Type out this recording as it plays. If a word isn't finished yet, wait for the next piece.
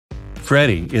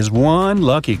Freddy is one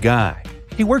lucky guy.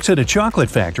 He works at a chocolate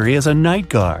factory as a night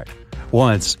guard.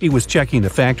 Once, he was checking the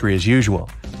factory as usual.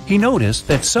 He noticed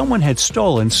that someone had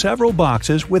stolen several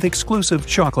boxes with exclusive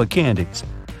chocolate candies.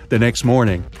 The next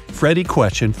morning, Freddy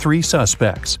questioned 3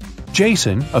 suspects.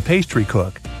 Jason, a pastry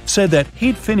cook, said that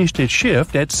he'd finished his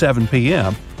shift at 7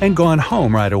 p.m. and gone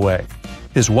home right away.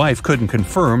 His wife couldn't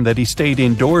confirm that he stayed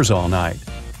indoors all night.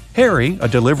 Harry, a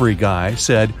delivery guy,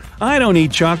 said, "I don't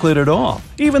eat chocolate at all.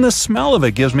 Even the smell of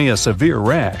it gives me a severe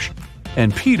rash."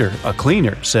 And Peter, a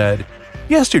cleaner, said,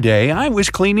 "Yesterday, I was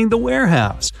cleaning the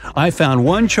warehouse. I found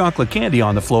one chocolate candy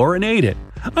on the floor and ate it.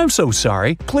 I'm so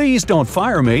sorry. Please don't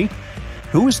fire me."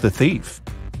 Who is the thief?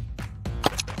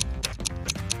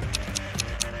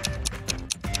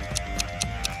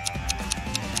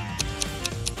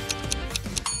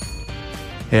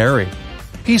 Harry.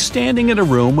 He's standing in a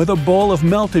room with a bowl of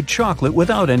melted chocolate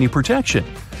without any protection.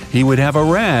 He would have a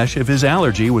rash if his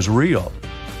allergy was real.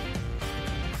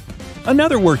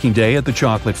 Another working day at the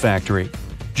chocolate factory.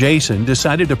 Jason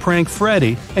decided to prank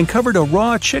Freddy and covered a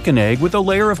raw chicken egg with a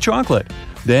layer of chocolate.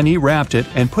 Then he wrapped it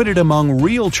and put it among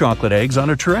real chocolate eggs on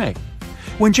a tray.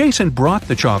 When Jason brought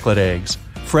the chocolate eggs,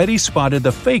 Freddy spotted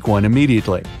the fake one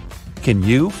immediately. Can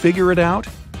you figure it out?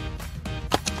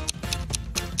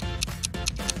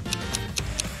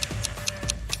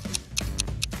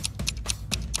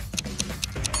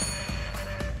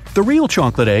 The real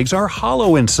chocolate eggs are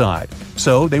hollow inside,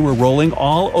 so they were rolling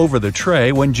all over the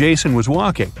tray when Jason was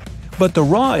walking. But the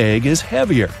raw egg is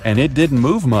heavier, and it didn't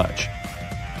move much.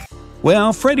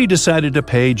 Well, Freddy decided to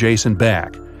pay Jason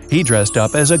back. He dressed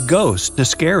up as a ghost to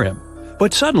scare him.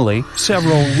 But suddenly,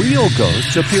 several real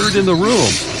ghosts appeared in the room.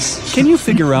 Can you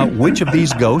figure out which of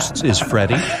these ghosts is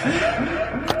Freddy?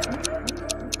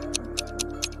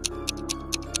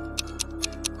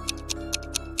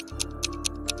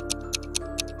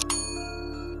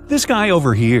 This guy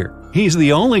over here. He's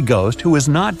the only ghost who is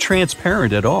not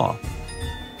transparent at all.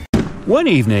 One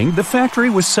evening, the factory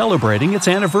was celebrating its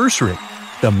anniversary.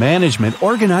 The management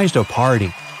organized a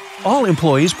party. All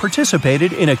employees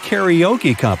participated in a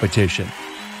karaoke competition.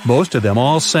 Most of them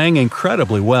all sang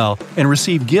incredibly well and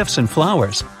received gifts and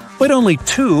flowers. But only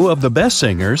 2 of the best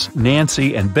singers,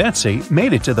 Nancy and Betsy,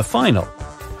 made it to the final.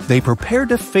 They prepared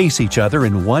to face each other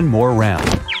in one more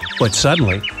round. But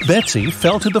suddenly, Betsy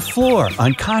fell to the floor,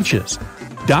 unconscious.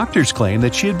 Doctors claimed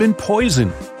that she had been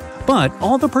poisoned. But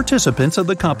all the participants of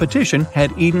the competition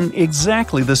had eaten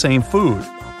exactly the same food.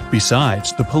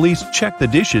 Besides, the police checked the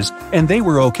dishes and they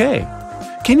were okay.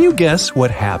 Can you guess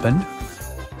what happened?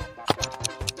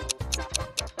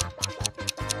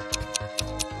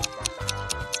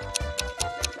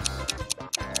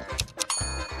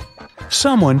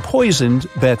 Someone poisoned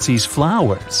Betsy's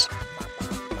flowers.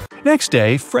 Next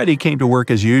day, Freddy came to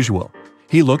work as usual.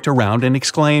 He looked around and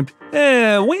exclaimed,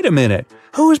 wait a minute!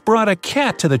 Who's brought a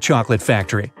cat to the chocolate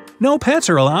factory? No pets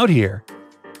are allowed here."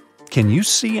 Can you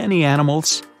see any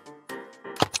animals?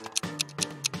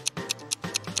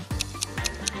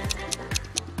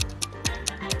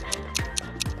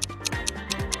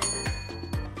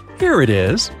 Here it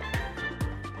is.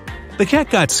 The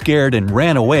cat got scared and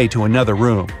ran away to another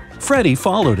room. Freddy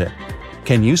followed it.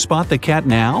 Can you spot the cat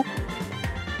now?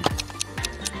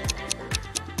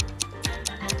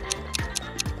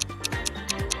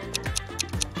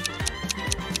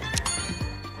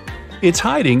 It's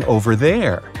hiding over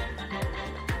there.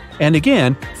 And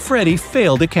again, Freddy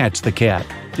failed to catch the cat.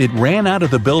 It ran out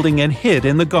of the building and hid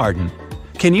in the garden.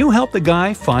 Can you help the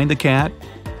guy find the cat?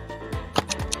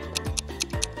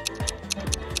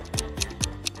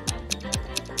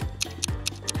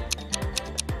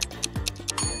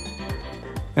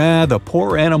 The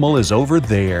poor animal is over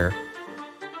there.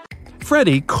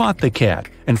 Freddy caught the cat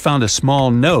and found a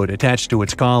small note attached to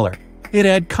its collar. It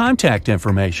had contact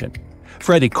information.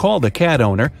 Freddy called the cat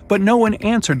owner, but no one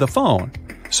answered the phone.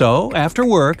 So, after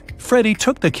work, Freddy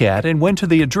took the cat and went to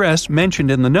the address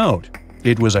mentioned in the note.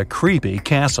 It was a creepy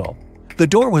castle. The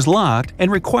door was locked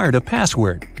and required a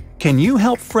password. Can you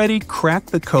help Freddy crack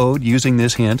the code using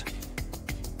this hint?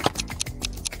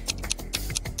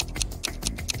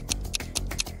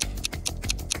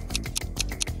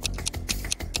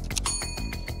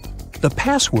 The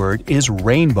password is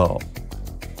rainbow.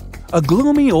 A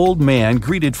gloomy old man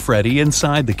greeted Freddy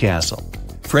inside the castle.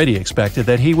 Freddy expected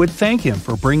that he would thank him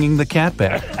for bringing the cat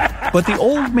back. But the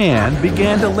old man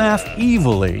began to laugh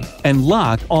evilly and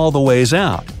locked all the ways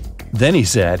out. Then he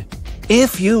said,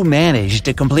 "If you manage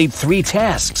to complete 3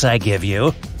 tasks I give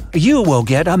you, you will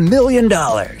get $1 million.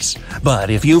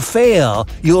 But if you fail,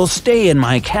 you'll stay in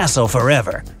my castle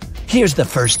forever. Here's the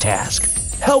first task.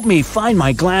 Help me find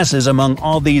my glasses among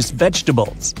all these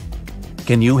vegetables."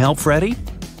 Can you help Freddy?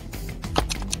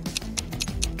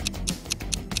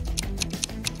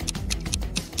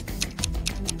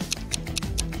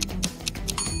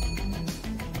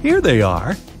 Here they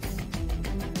are.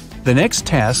 The next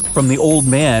task from the old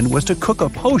man was to cook a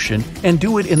potion and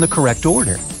do it in the correct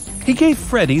order. He gave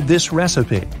Freddy this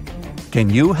recipe. Can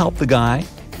you help the guy?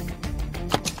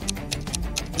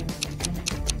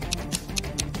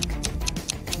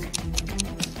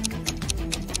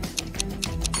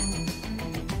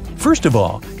 First of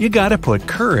all, you gotta put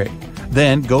curry.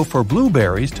 Then go for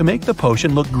blueberries to make the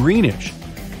potion look greenish.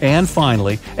 And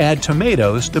finally, add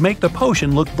tomatoes to make the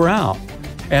potion look brown.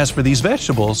 As for these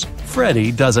vegetables, Freddy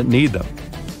doesn't need them.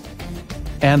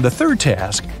 And the third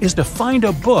task is to find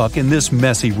a book in this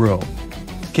messy room.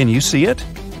 Can you see it?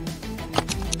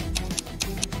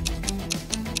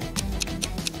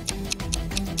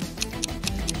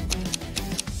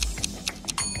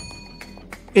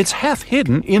 It's half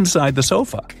hidden inside the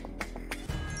sofa.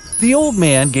 The old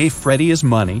man gave Freddy his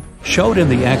money, showed him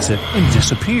the exit, and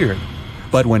disappeared.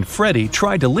 But when Freddy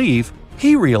tried to leave,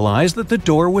 he realized that the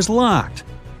door was locked.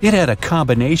 It had a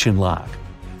combination lock.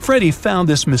 Freddy found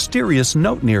this mysterious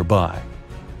note nearby.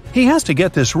 He has to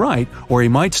get this right or he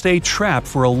might stay trapped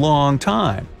for a long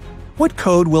time. What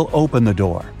code will open the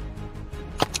door?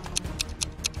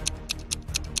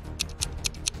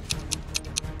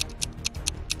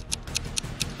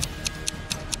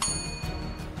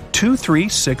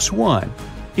 "2361.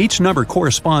 Each number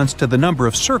corresponds to the number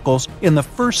of circles in the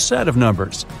first set of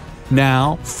numbers.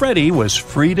 Now, Freddy was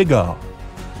free to go.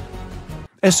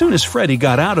 As soon as Freddy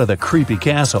got out of the creepy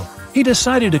castle, he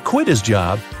decided to quit his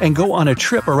job and go on a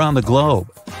trip around the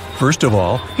globe. First of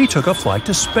all, he took a flight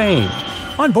to Spain.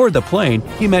 On board the plane,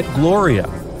 he met Gloria.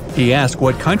 He asked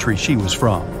what country she was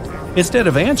from. Instead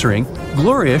of answering,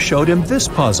 Gloria showed him this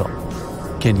puzzle.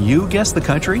 Can you guess the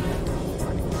country?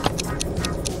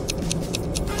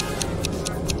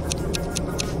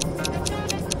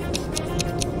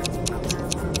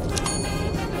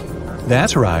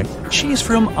 That's right, she's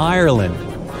from Ireland.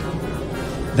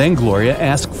 Then Gloria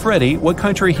asked Freddy what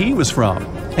country he was from,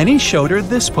 and he showed her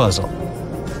this puzzle.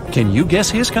 Can you guess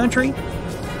his country?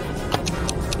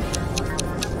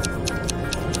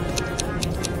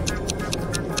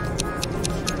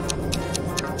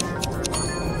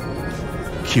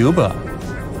 Cuba.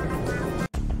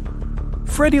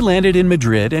 Freddy landed in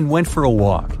Madrid and went for a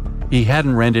walk. He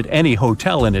hadn't rented any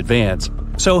hotel in advance,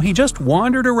 so he just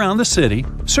wandered around the city,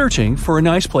 searching for a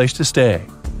nice place to stay.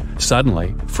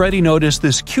 Suddenly, Freddy noticed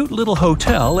this cute little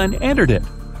hotel and entered it.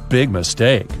 Big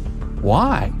mistake.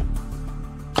 Why?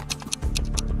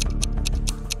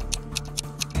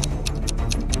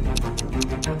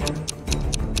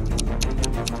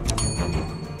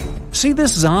 See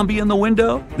this zombie in the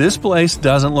window? This place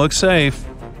doesn't look safe.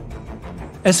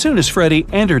 As soon as Freddy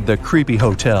entered the creepy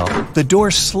hotel, the door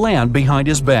slammed behind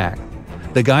his back.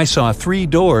 The guy saw 3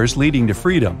 doors leading to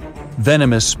freedom.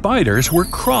 Venomous spiders were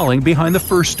crawling behind the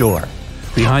first door.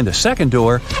 Behind the second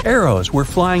door, arrows were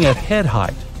flying at head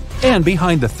height. And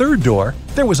behind the third door,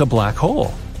 there was a black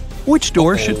hole. Which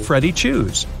door should Freddy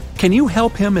choose? Can you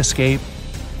help him escape?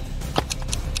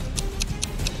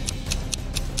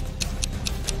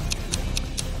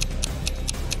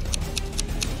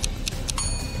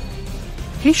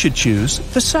 He should choose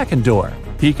the second door.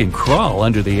 He can crawl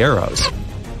under the arrows.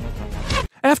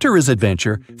 After his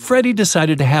adventure, Freddy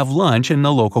decided to have lunch in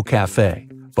the local cafe.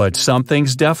 But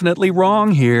something's definitely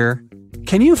wrong here.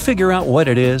 Can you figure out what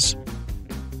it is?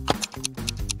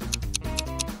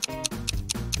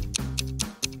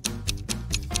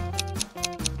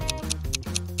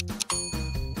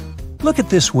 Look at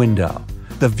this window.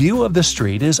 The view of the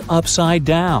street is upside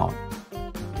down.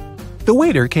 The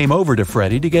waiter came over to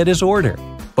Freddy to get his order.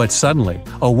 But suddenly,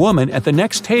 a woman at the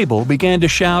next table began to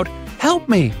shout, "Help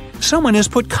me! Someone has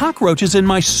put cockroaches in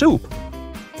my soup!"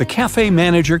 The cafe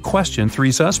manager questioned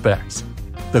 3 suspects.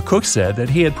 The cook said that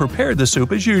he had prepared the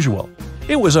soup as usual.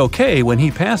 It was okay when he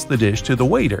passed the dish to the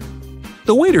waiter.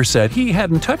 The waiter said he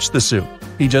hadn't touched the soup.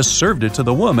 He just served it to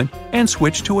the woman and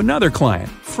switched to another client,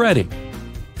 Freddy.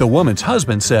 The woman's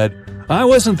husband said, "I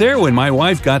wasn't there when my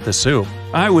wife got the soup.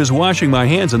 I was washing my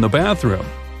hands in the bathroom."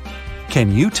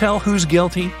 Can you tell who's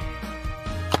guilty?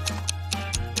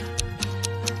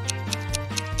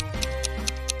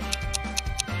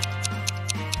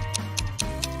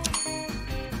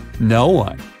 No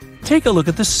one. Take a look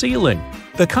at the ceiling.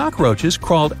 The cockroaches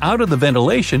crawled out of the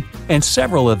ventilation and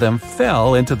several of them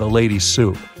fell into the lady's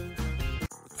soup.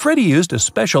 Freddy used a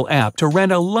special app to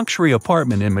rent a luxury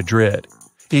apartment in Madrid.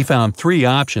 He found 3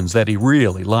 options that he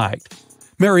really liked.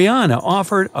 Mariana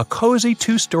offered a cozy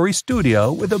 2-story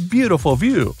studio with a beautiful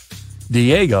view.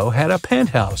 Diego had a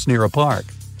penthouse near a park,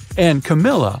 and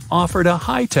Camilla offered a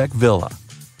high-tech villa.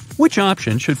 Which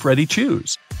option should Freddie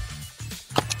choose?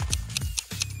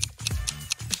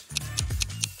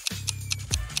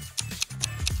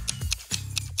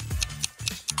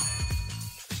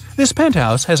 This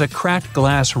penthouse has a cracked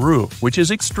glass roof, which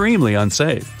is extremely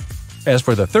unsafe. As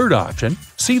for the third option,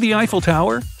 see the Eiffel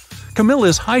Tower?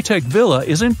 Camilla's high-tech villa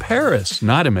is in Paris,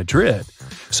 not in Madrid,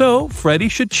 so Freddie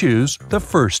should choose the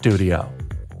first studio.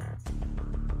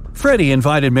 Freddie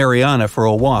invited Mariana for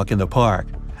a walk in the park.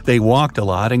 They walked a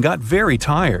lot and got very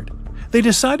tired. They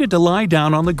decided to lie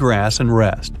down on the grass and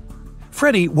rest.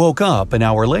 Freddie woke up an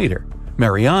hour later.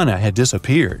 Mariana had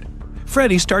disappeared.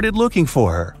 Freddie started looking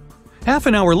for her. Half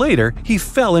an hour later, he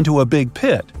fell into a big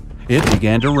pit. It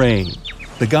began to rain.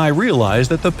 The guy realized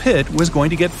that the pit was going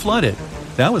to get flooded.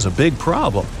 That was a big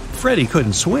problem. Freddie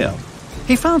couldn't swim.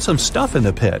 He found some stuff in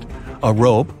the pit: a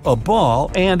rope, a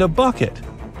ball, and a bucket.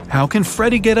 How can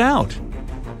Freddie get out?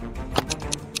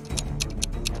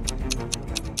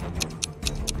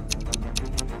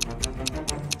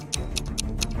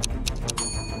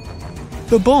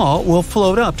 The ball will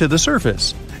float up to the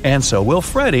surface, and so will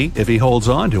Freddie if he holds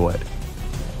on to it.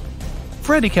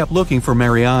 Freddie kept looking for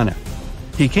Mariana.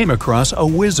 He came across a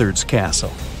wizard's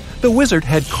castle. The wizard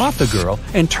had caught the girl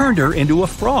and turned her into a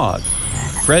frog.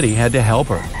 Freddie had to help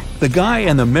her. The guy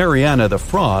and the Mariana the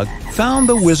frog found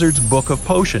the wizard's book of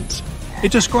potions.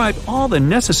 It described all the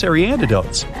necessary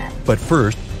antidotes. But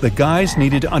first, the guys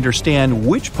needed to understand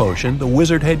which potion the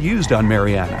wizard had used on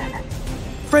Mariana.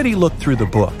 Freddie looked through the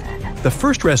book. The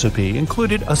first recipe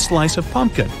included a slice of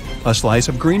pumpkin, a slice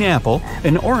of green apple,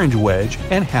 an orange wedge,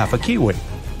 and half a kiwi.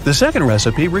 The second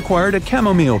recipe required a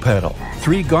chamomile petal,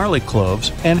 3 garlic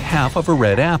cloves, and half of a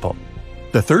red apple.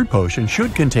 The third potion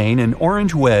should contain an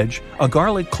orange wedge, a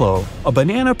garlic clove, a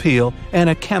banana peel, and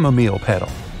a chamomile petal.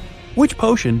 Which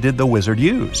potion did the wizard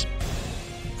use?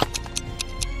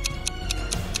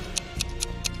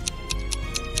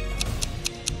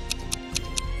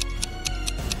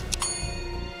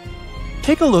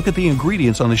 Take a look at the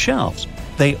ingredients on the shelves.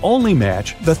 They only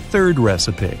match the third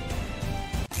recipe.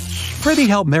 Freddie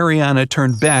helped Mariana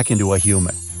turn back into a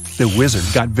human. The wizard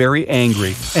got very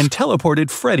angry and teleported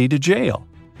Freddie to jail.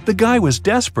 The guy was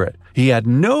desperate. He had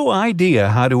no idea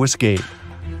how to escape.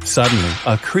 Suddenly,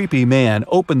 a creepy man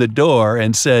opened the door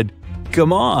and said,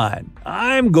 "Come on,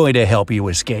 I'm going to help you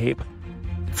escape."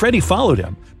 Freddie followed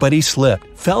him, but he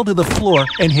slipped, fell to the floor,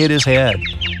 and hit his head.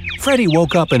 Freddie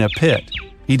woke up in a pit.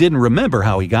 He didn't remember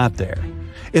how he got there.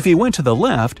 If he went to the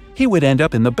left, he would end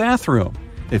up in the bathroom.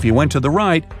 If he went to the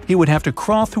right, he would have to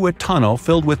crawl through a tunnel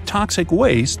filled with toxic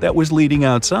waste that was leading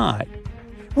outside.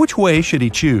 Which way should he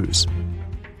choose?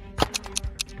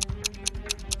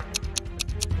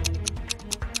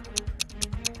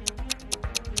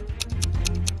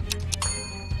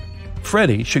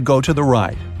 Freddie should go to the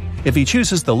right. If he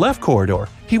chooses the left corridor,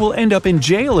 he will end up in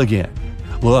jail again.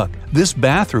 Look, this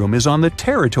bathroom is on the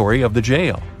territory of the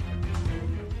jail.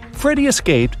 Freddie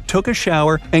escaped, took a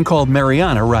shower, and called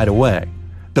Mariana right away.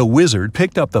 The wizard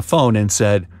picked up the phone and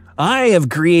said, "I have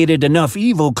created enough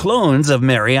evil clones of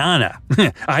Mariana.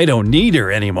 I don't need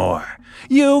her anymore.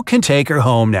 You can take her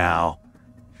home now."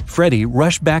 Freddie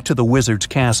rushed back to the wizard's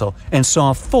castle and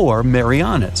saw 4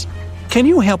 Marianas. Can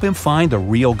you help him find the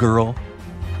real girl?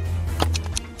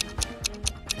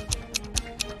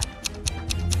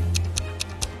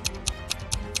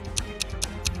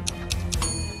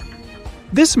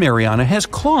 This Mariana has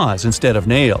claws instead of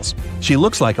nails. She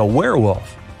looks like a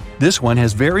werewolf. This one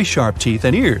has very sharp teeth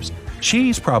and ears.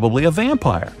 She's probably a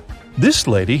vampire. This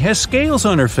lady has scales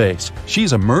on her face.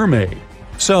 She's a mermaid.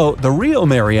 So the real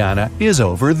Mariana is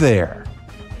over there.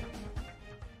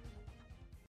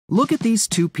 Look at these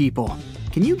 2 people.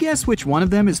 Can you guess which one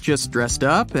of them is just dressed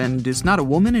up and is not a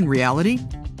woman in reality?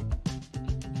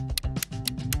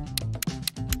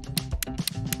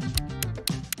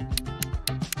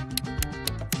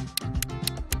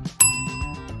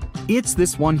 It's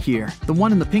this one here, the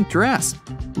one in the pink dress.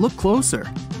 Look closer.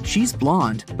 She's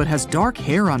blonde, but has dark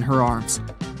hair on her arms.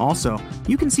 Also,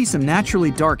 you can see some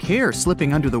naturally dark hair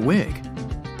slipping under the wig.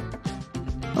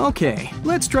 Okay,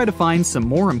 let's try to find some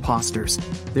more imposters.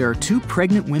 There are 2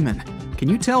 pregnant women. Can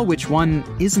you tell which one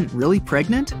isn't really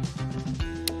pregnant?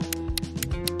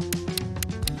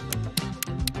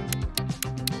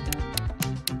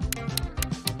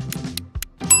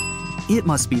 It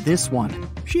must be this one.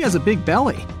 She has a big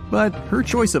belly, but her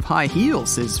choice of high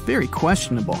heels is very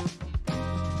questionable.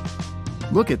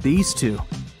 Look at these 2.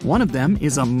 One of them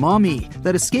is a mummy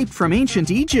that escaped from ancient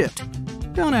Egypt.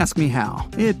 Don't ask me how,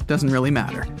 it doesn't really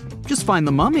matter. Just find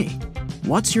the mummy.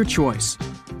 What's your choice?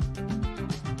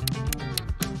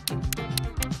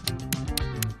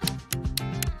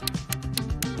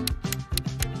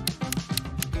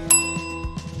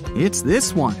 It's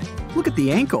this one. Look at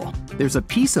the ankle. There's a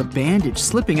piece of bandage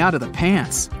slipping out of the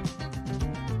pants.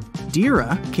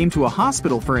 Dira came to a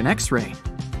hospital for an x-ray.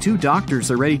 2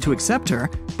 doctors are ready to accept her,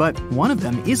 but one of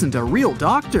them isn't a real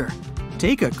doctor.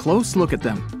 Take a close look at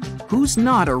them. Who's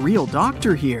not a real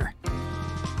doctor here?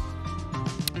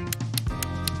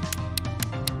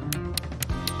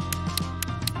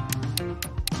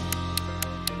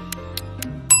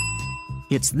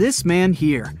 It's this man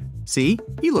here. See,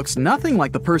 he looks nothing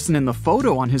like the person in the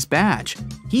photo on his badge.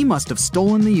 He must have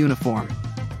stolen the uniform.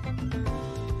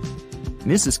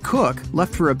 Mrs. Cook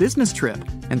left for a business trip,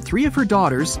 and 3 of her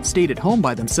daughters stayed at home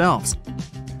by themselves.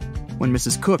 When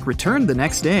Mrs. Cook returned the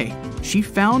next day, she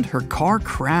found her car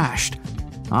crashed.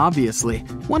 Obviously,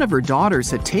 one of her daughters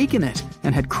had taken it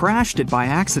and had crashed it by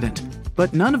accident,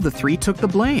 but none of the 3 took the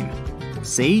blame.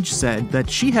 Sage said that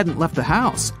she hadn't left the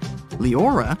house.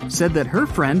 Leora said that her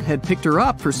friend had picked her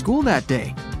up for school that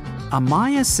day.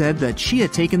 Amaya said that she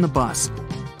had taken the bus.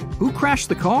 Who crashed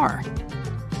the car?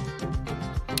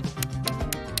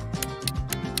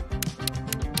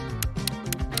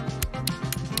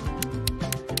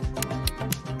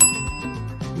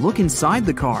 Look inside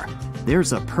the car.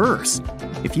 There's a purse.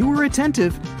 If you were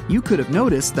attentive, you could have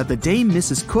noticed that the day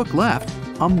Mrs. Cook left,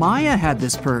 Amaya had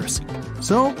this purse.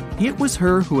 So it was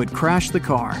her who had crashed the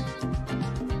car.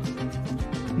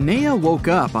 Naya woke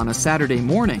up on a Saturday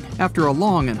morning after a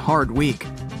long and hard week.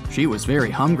 She was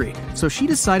very hungry, so she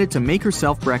decided to make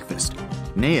herself breakfast.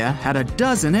 Naya had a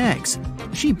dozen eggs.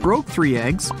 She broke 3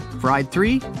 eggs, fried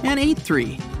 3, and ate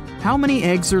 3. How many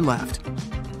eggs are left?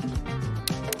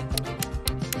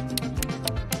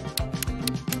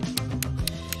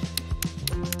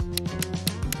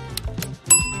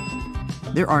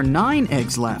 There are 9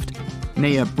 eggs left.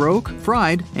 Naya broke,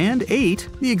 fried, and ate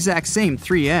the exact same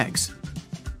 3 eggs.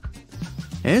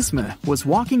 Esme was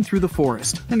walking through the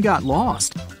forest and got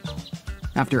lost.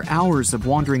 After hours of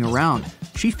wandering around,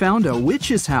 she found a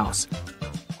witch's house.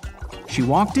 She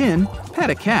walked in,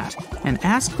 pet a cat, and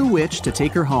asked the witch to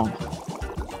take her home.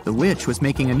 The witch was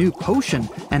making a new potion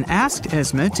and asked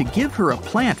Esme to give her a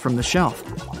plant from the shelf.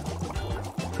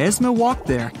 Esme walked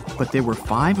there, but there were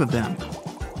 5 of them.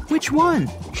 "Which one?"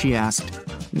 she asked.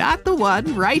 "Not the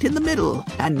one right in the middle,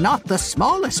 and not the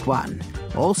smallest one.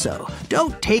 Also,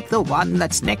 don't take the one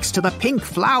that's next to the pink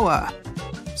flower."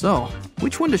 So,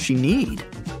 which one does she need?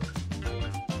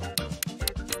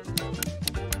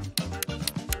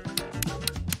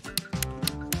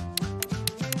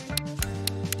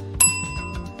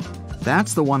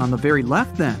 That's the one on the very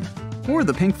left then, or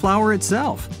the pink flower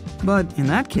itself. But in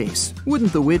that case,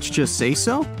 wouldn't the witch just say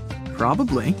so?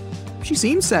 Probably. She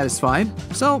seems satisfied,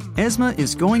 so Esme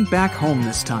is going back home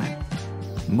this time.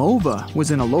 Mova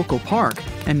was in a local park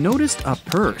and noticed a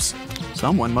purse.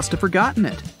 Someone must have forgotten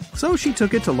it, so she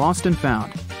took it to Lost and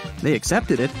Found. They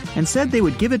accepted it and said they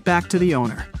would give it back to the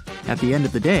owner. At the end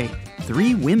of the day,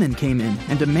 3 women came in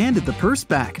and demanded the purse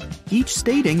back, each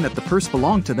stating that the purse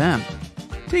belonged to them.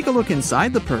 Take a look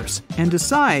inside the purse and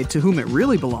decide to whom it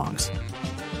really belongs.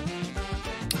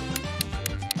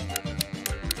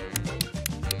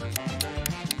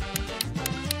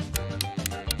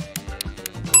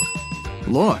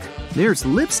 Look, there's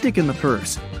lipstick in the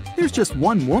purse. There's just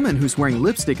one woman who's wearing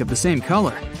lipstick of the same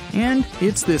color, and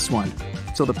it's this one.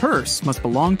 So the purse must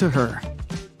belong to her.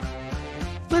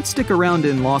 Let's stick around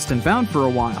in Lost and Found for a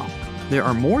while. There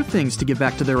are more things to give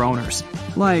back to their owners,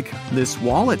 like this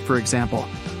wallet, for example.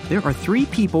 There are 3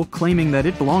 people claiming that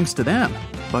it belongs to them,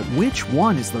 but which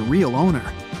one is the real owner?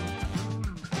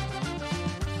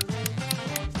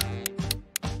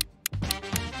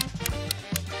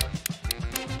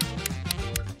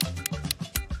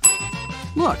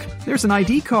 Look, there's an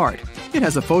ID card. It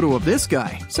has a photo of this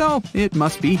guy, so it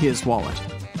must be his wallet.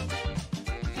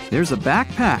 There's a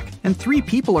backpack, and 3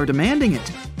 people are demanding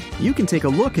it. You can take a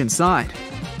look inside.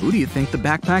 Who do you think the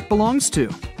backpack belongs to?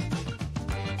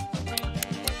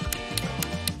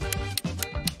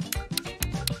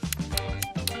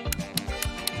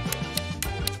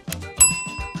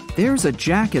 There's a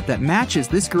jacket that matches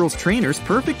this girl's trainers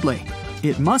perfectly.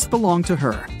 It must belong to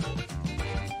her.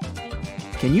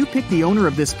 Can you pick the owner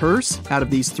of this purse out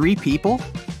of these 3 people?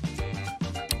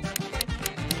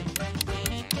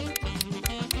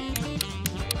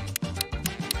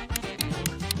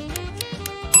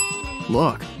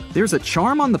 Look, there's a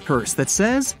charm on the purse that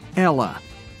says Ella.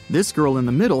 This girl in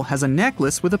the middle has a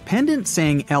necklace with a pendant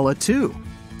saying Ella too.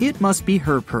 It must be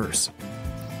her purse.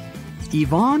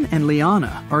 Yvonne and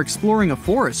Liana are exploring a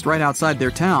forest right outside their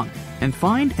town and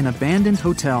find an abandoned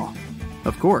hotel.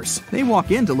 Of course, they walk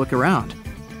in to look around.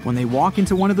 When they walk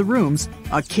into one of the rooms,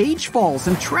 a cage falls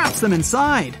and traps them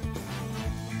inside.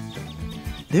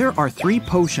 There are 3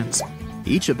 potions.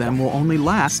 Each of them will only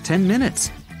last 10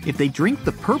 minutes. If they drink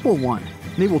the purple one,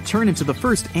 they will turn into the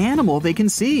first animal they can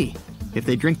see. If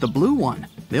they drink the blue one,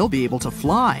 they'll be able to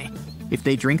fly. If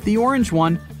they drink the orange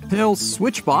one, they'll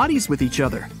switch bodies with each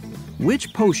other.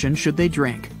 Which potion should they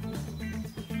drink?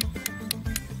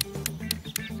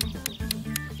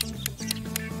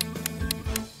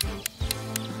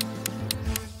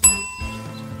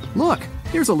 Look,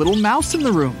 there's a little mouse in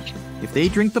the room. If they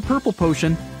drink the purple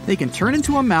potion, they can turn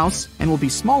into a mouse and will be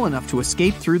small enough to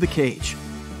escape through the cage.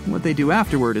 What they do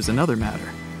afterward is another matter.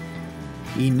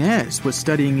 Inez was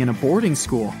studying in a boarding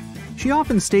school. She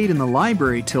often stayed in the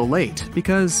library till late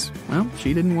because, well,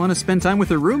 she didn't want to spend time with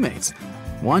her roommates.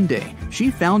 One day, she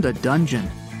found a dungeon.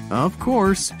 Of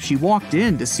course, she walked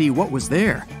in to see what was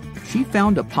there. She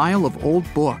found a pile of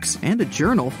old books and a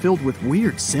journal filled with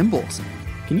weird symbols.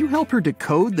 Can you help her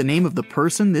decode the name of the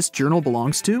person this journal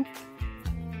belongs to?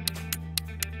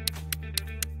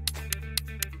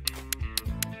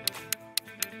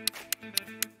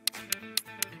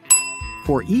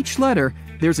 For each letter,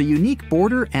 there's a unique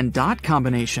border and dot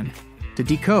combination. To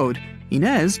decode,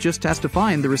 Inez just has to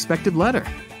find the respective letter.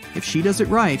 If she does it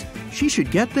right, she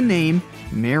should get the name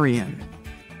Marion.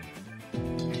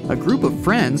 A group of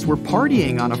friends were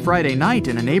partying on a Friday night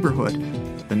in a neighborhood.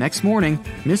 The next morning,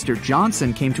 Mr.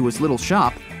 Johnson came to his little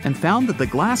shop and found that the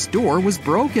glass door was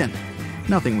broken.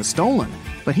 Nothing was stolen,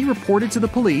 but he reported to the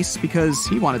police because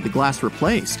he wanted the glass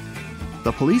replaced.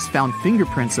 The police found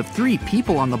fingerprints of 3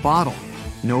 people on the bottle: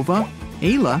 Nova,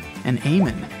 Ayla, and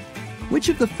Eamon. Which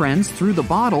of the friends threw the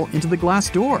bottle into the glass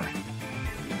door?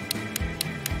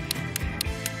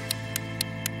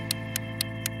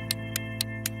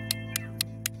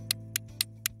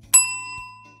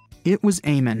 It was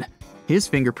Eamon. His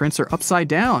fingerprints are upside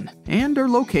down and are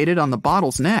located on the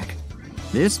bottle's neck.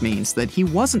 This means that he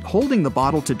wasn't holding the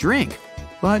bottle to drink,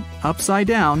 but upside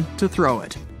down to throw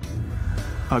it.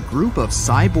 A group of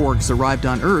cyborgs arrived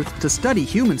on Earth to study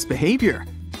humans' behavior.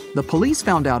 The police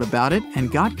found out about it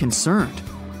and got concerned.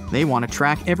 They want to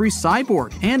track every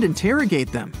cyborg and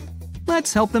interrogate them.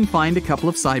 Let's help them find a couple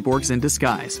of cyborgs in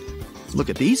disguise. Look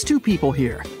at these 2 people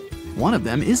here. One of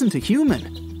them isn't a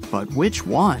human, but which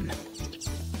one?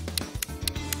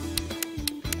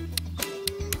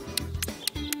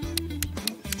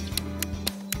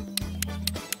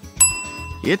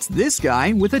 It's this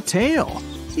guy with a tail.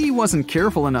 He wasn't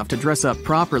careful enough to dress up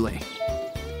properly.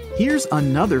 Here's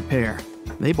another pair.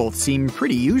 They both seem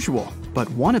pretty usual, but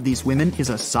one of these women is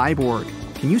a cyborg.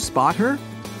 Can you spot her?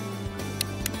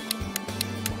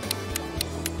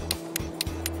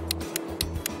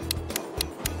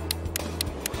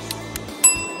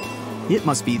 It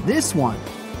must be this one.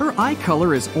 Her eye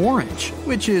color is orange,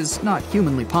 which is not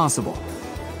humanly possible.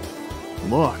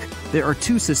 Look, there are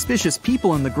 2 suspicious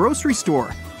people in the grocery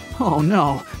store. Oh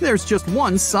no, there's just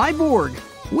one cyborg.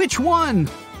 Which one?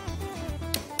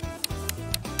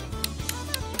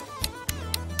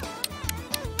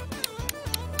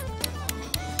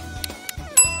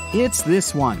 It's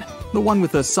this one, the one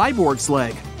with the cyborg's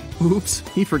leg. Oops,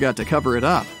 he forgot to cover it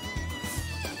up.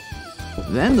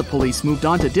 Then the police moved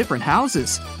on to different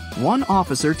houses. One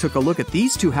officer took a look at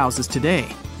these 2 houses today.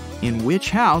 In which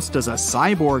house does a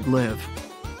cyborg live?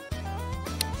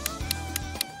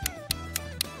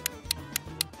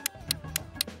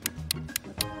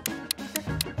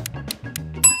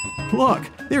 Look,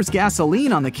 there's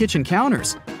gasoline on the kitchen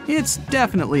counters. It's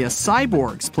definitely a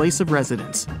cyborg's place of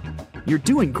residence. You're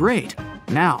doing great.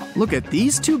 Now, look at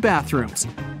these 2 bathrooms.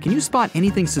 Can you spot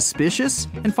anything suspicious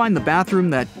and find the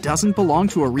bathroom that doesn't belong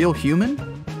to a real human?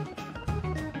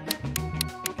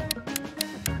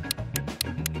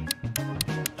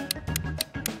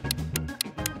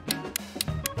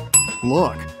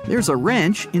 Look, there's a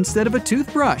wrench instead of a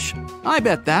toothbrush. I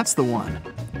bet that's the one.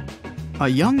 A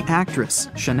young actress,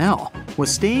 Chanel,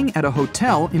 was staying at a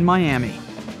hotel in Miami.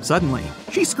 Suddenly,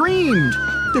 she screamed!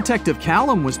 Detective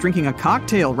Callum was drinking a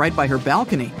cocktail right by her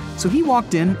balcony, so he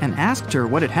walked in and asked her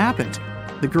what had happened.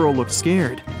 The girl looked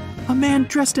scared. "A man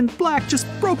dressed in black just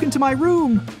broke into my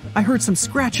room. I heard some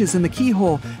scratches in the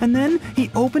keyhole, and then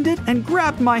he opened it and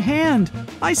grabbed my hand.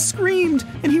 I screamed,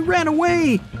 and he ran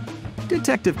away."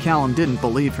 Detective Callum didn't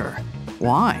believe her.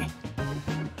 Why?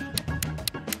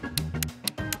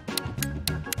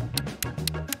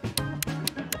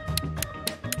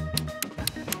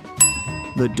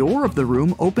 The door of the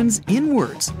room opens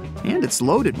inwards, and it's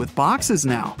loaded with boxes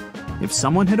now. If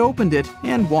someone had opened it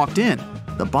and walked in,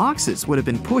 the boxes would have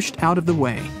been pushed out of the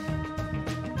way.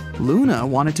 Luna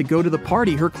wanted to go to the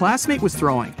party her classmate was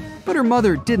throwing, but her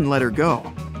mother didn't let her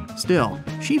go. Still,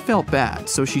 she felt bad,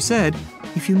 so she said,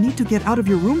 if you need to get out of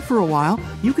your room for a while,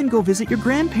 you can go visit your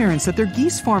grandparents at their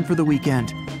geese farm for the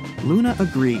weekend. Luna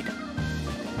agreed.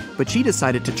 But she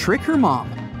decided to trick her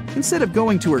mom. Instead of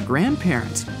going to her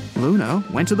grandparents, Luna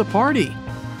went to the party.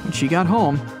 When she got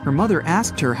home, her mother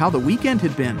asked her how the weekend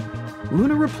had been.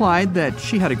 Luna replied that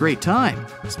she had a great time,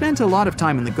 spent a lot of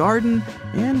time in the garden,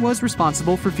 and was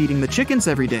responsible for feeding the chickens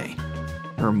every day.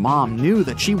 Her mom knew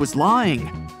that she was lying.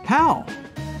 How?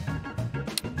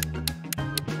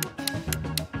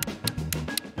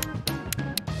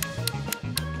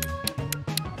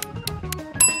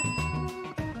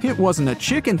 It wasn't a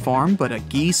chicken farm, but a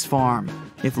geese farm.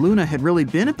 If Luna had really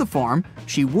been at the farm,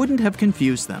 she wouldn't have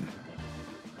confused them.